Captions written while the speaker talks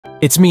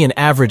It's me, an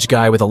average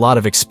guy with a lot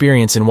of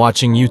experience in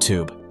watching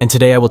YouTube, and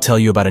today I will tell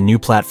you about a new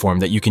platform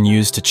that you can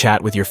use to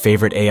chat with your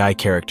favorite AI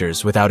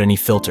characters without any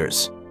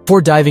filters. Before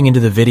diving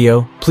into the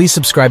video, please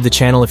subscribe to the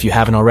channel if you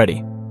haven't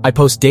already. I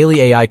post daily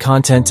AI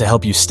content to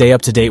help you stay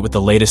up to date with the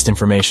latest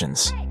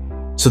informations.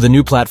 So the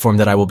new platform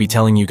that I will be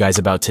telling you guys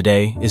about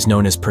today is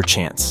known as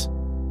Perchance.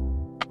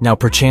 Now,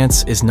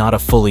 Perchance is not a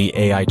fully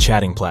AI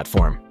chatting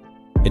platform.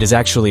 It is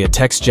actually a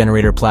text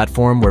generator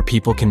platform where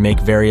people can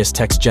make various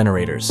text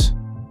generators.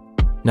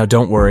 Now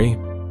don't worry,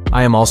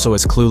 I am also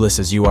as clueless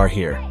as you are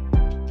here.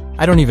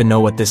 I don't even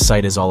know what this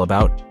site is all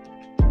about.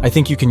 I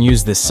think you can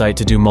use this site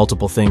to do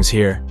multiple things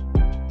here.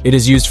 It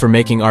is used for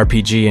making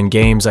RPG and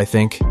games, I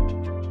think.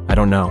 I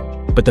don't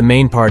know. But the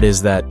main part is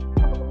that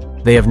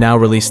they have now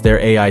released their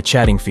AI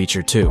chatting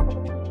feature too.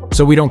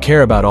 So we don't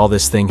care about all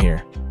this thing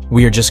here.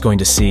 We are just going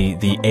to see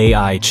the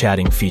AI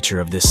chatting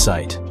feature of this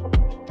site.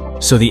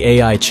 So the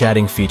AI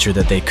chatting feature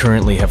that they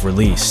currently have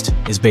released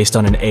is based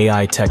on an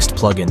AI text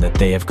plugin that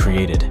they have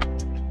created.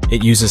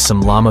 It uses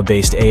some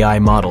llama-based AI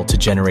model to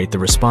generate the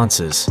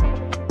responses.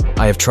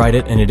 I have tried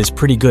it and it is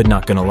pretty good,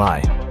 not gonna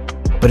lie.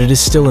 But it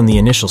is still in the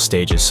initial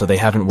stages, so they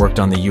haven't worked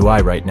on the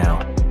UI right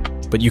now.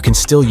 But you can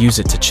still use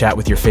it to chat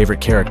with your favorite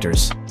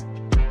characters.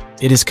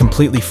 It is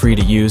completely free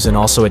to use, and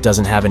also it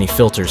doesn't have any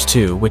filters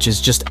too, which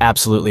is just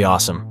absolutely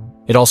awesome.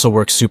 It also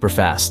works super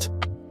fast.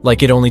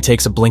 Like, it only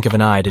takes a blink of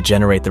an eye to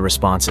generate the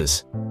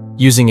responses.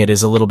 Using it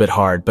is a little bit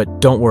hard,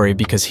 but don't worry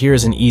because here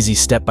is an easy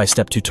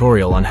step-by-step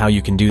tutorial on how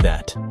you can do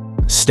that.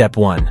 Step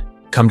 1.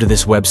 Come to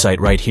this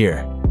website right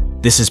here.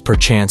 This is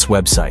Perchance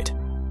website.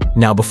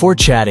 Now before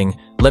chatting,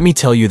 let me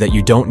tell you that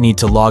you don't need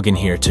to log in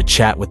here to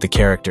chat with the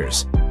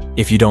characters.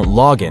 If you don't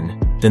log in,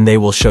 then they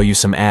will show you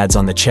some ads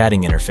on the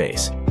chatting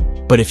interface.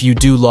 But if you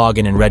do log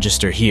in and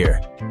register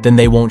here, then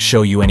they won't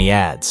show you any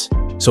ads.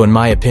 So in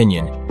my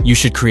opinion, you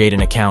should create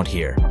an account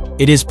here.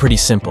 It is pretty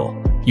simple.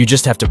 You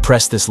just have to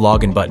press this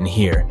login button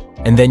here,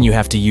 and then you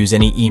have to use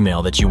any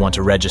email that you want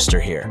to register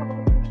here.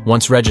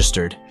 Once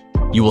registered,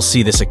 you will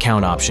see this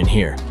account option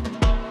here.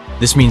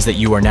 This means that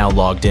you are now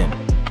logged in.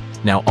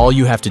 Now all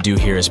you have to do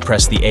here is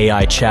press the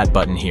AI chat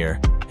button here,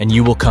 and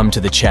you will come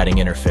to the chatting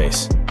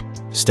interface.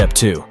 Step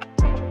 2.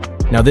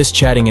 Now this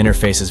chatting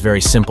interface is very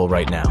simple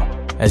right now.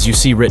 As you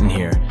see written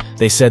here,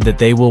 they said that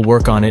they will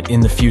work on it in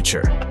the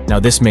future.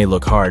 Now this may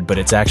look hard, but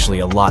it's actually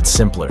a lot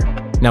simpler.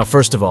 Now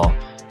first of all,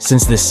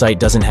 since this site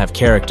doesn't have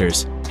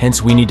characters,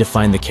 hence we need to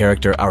find the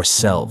character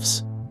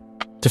ourselves.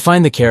 To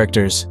find the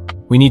characters,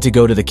 we need to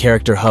go to the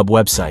Character Hub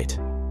website.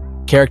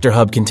 Character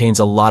Hub contains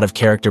a lot of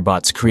character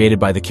bots created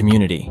by the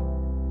community.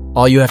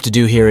 All you have to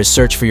do here is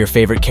search for your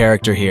favorite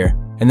character here,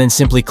 and then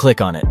simply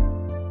click on it.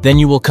 Then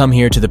you will come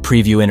here to the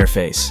preview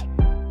interface.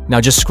 Now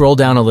just scroll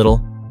down a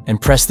little, and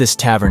press this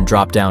tavern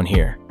drop down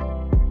here.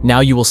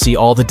 Now you will see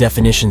all the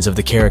definitions of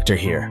the character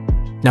here.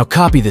 Now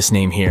copy this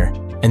name here,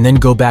 and then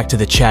go back to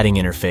the chatting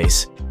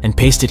interface, and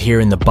paste it here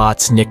in the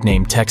bot's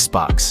nickname text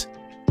box.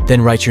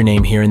 Then write your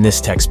name here in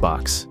this text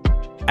box.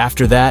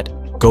 After that,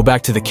 go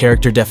back to the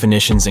character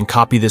definitions and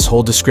copy this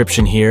whole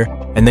description here,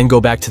 and then go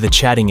back to the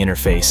chatting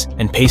interface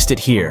and paste it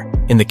here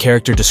in the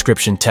character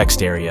description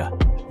text area.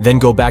 Then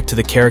go back to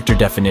the character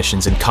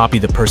definitions and copy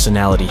the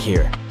personality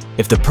here.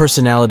 If the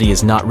personality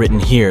is not written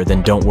here,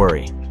 then don't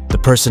worry. The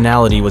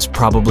personality was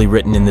probably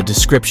written in the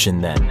description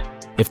then.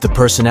 If the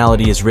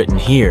personality is written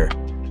here,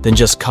 then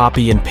just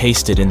copy and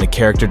paste it in the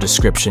character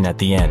description at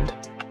the end.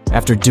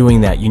 After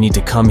doing that, you need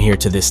to come here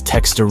to this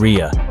text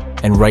area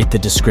and write the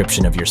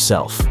description of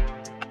yourself.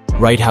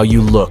 Write how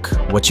you look,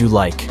 what you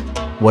like,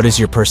 what is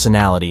your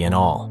personality and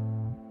all.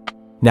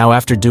 Now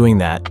after doing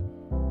that,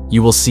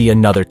 you will see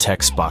another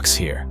text box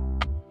here.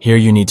 Here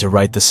you need to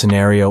write the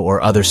scenario or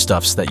other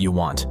stuffs that you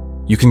want.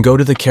 You can go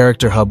to the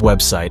Character Hub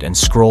website and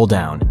scroll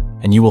down,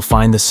 and you will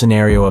find the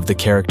scenario of the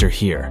character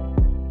here.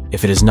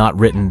 If it is not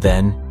written,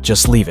 then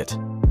just leave it.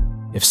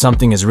 If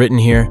something is written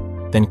here,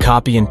 then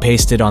copy and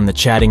paste it on the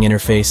chatting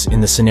interface in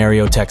the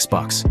scenario text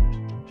box.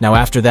 Now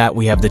after that,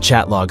 we have the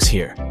chat logs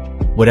here.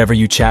 Whatever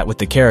you chat with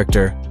the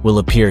character will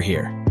appear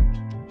here.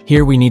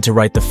 Here we need to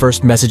write the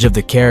first message of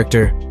the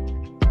character.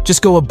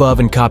 Just go above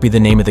and copy the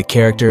name of the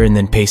character and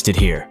then paste it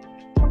here.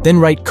 Then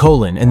write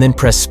colon and then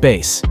press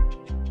space.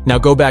 Now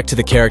go back to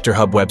the Character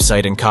Hub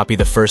website and copy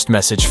the first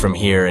message from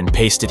here and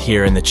paste it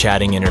here in the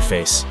chatting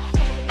interface.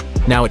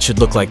 Now it should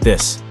look like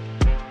this.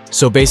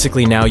 So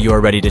basically now you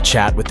are ready to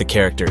chat with the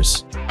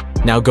characters.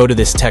 Now go to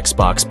this text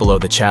box below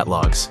the chat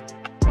logs.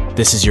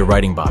 This is your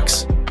writing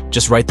box.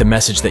 Just write the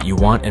message that you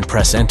want and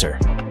press enter.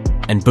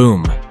 And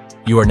boom,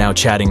 you are now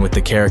chatting with the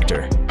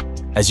character.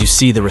 As you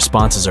see, the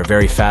responses are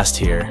very fast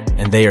here,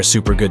 and they are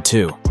super good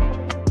too.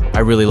 I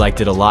really liked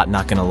it a lot,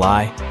 not gonna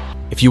lie.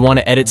 If you want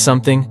to edit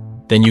something,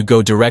 then you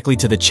go directly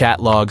to the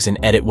chat logs and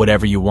edit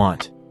whatever you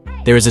want.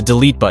 There is a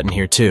delete button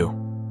here too.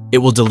 It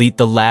will delete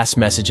the last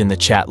message in the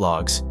chat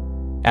logs.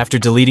 After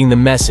deleting the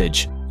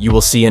message, you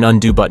will see an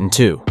undo button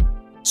too.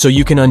 So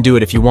you can undo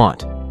it if you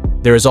want.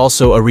 There is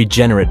also a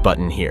regenerate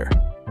button here.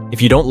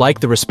 If you don't like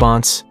the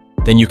response,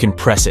 then you can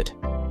press it,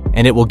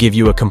 and it will give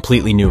you a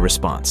completely new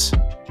response.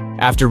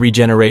 After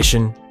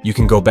regeneration, You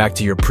can go back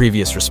to your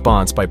previous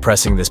response by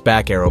pressing this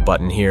back arrow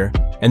button here,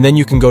 and then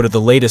you can go to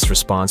the latest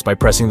response by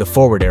pressing the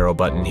forward arrow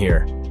button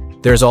here.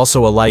 There's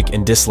also a like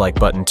and dislike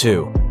button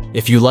too.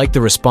 If you like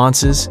the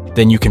responses,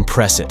 then you can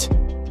press it.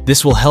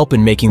 This will help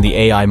in making the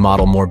AI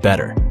model more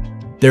better.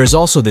 There is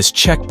also this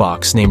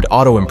checkbox named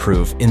Auto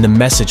Improve in the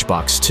message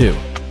box too.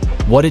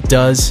 What it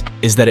does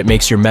is that it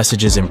makes your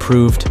messages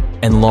improved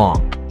and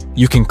long.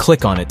 You can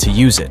click on it to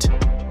use it.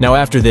 Now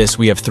after this,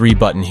 we have 3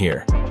 buttons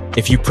here.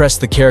 If you press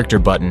the character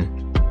button,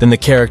 then the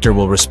character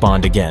will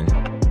respond again.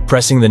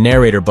 Pressing the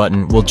narrator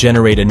button will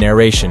generate a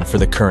narration for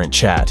the current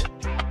chat.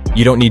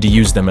 You don't need to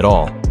use them at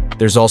all.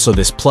 There's also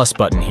this plus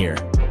button here.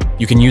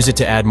 You can use it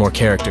to add more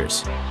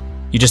characters.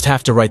 You just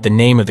have to write the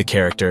name of the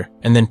character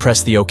and then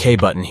press the OK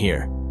button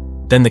here.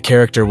 Then the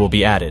character will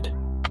be added.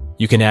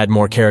 You can add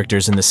more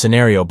characters in the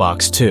scenario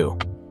box too.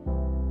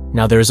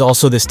 Now there is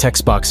also this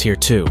text box here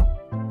too.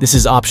 This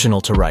is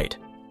optional to write.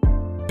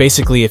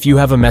 Basically, if you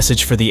have a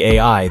message for the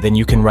AI, then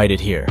you can write it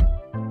here.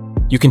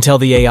 You can tell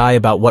the AI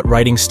about what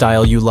writing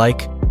style you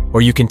like,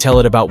 or you can tell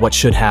it about what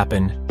should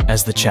happen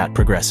as the chat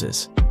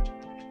progresses.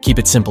 Keep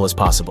it simple as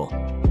possible.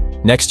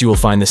 Next, you will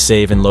find the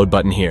Save and Load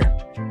button here.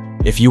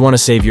 If you want to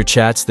save your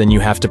chats, then you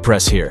have to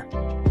press here.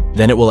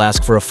 Then it will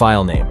ask for a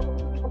file name.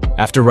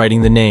 After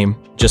writing the name,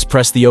 just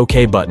press the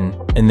OK button,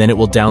 and then it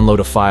will download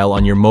a file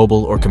on your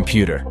mobile or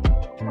computer.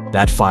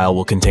 That file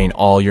will contain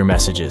all your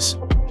messages.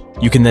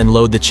 You can then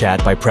load the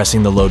chat by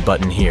pressing the Load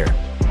button here.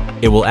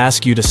 It will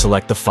ask you to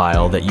select the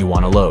file that you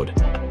want to load.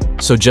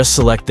 So just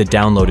select the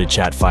downloaded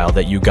chat file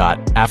that you got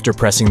after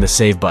pressing the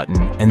Save button,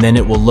 and then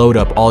it will load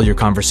up all your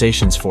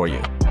conversations for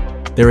you.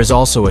 There is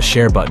also a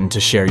Share button to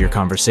share your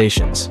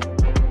conversations.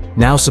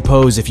 Now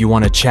suppose if you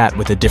want to chat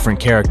with a different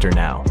character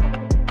now.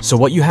 So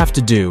what you have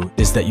to do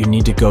is that you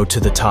need to go to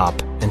the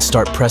top and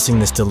start pressing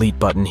this Delete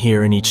button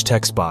here in each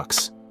text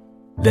box.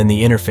 Then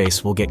the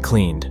interface will get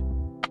cleaned.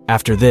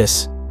 After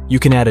this, you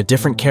can add a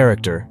different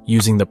character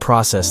using the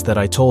process that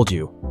I told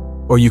you,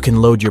 or you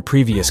can load your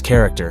previous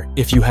character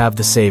if you have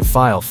the save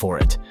file for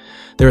it.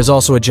 There is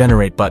also a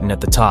Generate button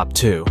at the top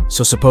too,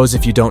 so suppose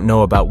if you don't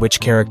know about which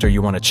character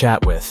you want to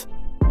chat with,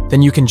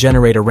 then you can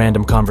generate a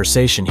random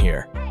conversation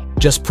here.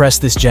 Just press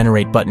this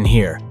Generate button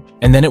here,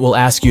 and then it will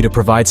ask you to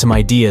provide some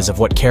ideas of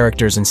what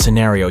characters and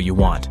scenario you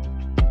want.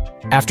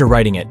 After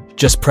writing it,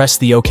 just press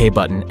the OK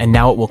button, and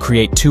now it will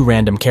create 2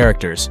 random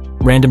characters,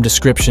 random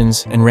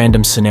descriptions, and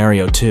random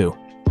scenario too.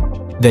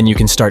 Then you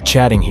can start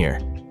chatting here.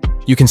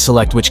 You can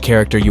select which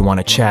character you want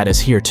to chat as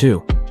here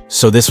too.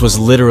 So this was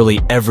literally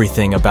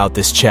everything about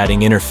this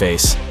chatting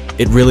interface.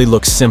 It really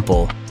looks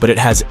simple, but it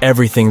has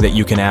everything that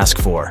you can ask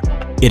for.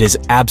 It is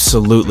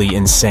absolutely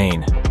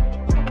insane.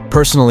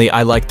 Personally,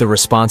 I liked the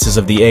responses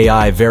of the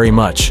AI very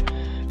much.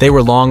 They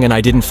were long and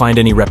I didn't find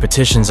any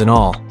repetitions in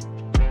all.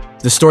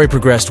 The story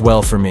progressed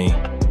well for me.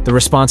 The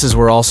responses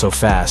were also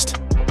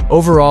fast.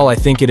 Overall, I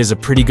think it is a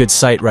pretty good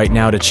site right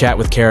now to chat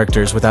with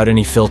characters without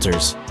any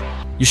filters.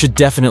 You should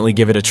definitely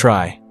give it a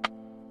try.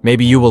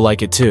 Maybe you will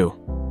like it too.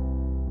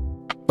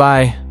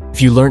 Bye.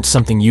 If you learned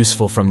something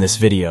useful from this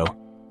video,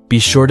 be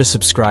sure to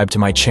subscribe to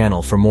my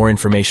channel for more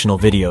informational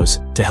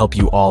videos to help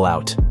you all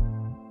out.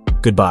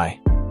 Goodbye.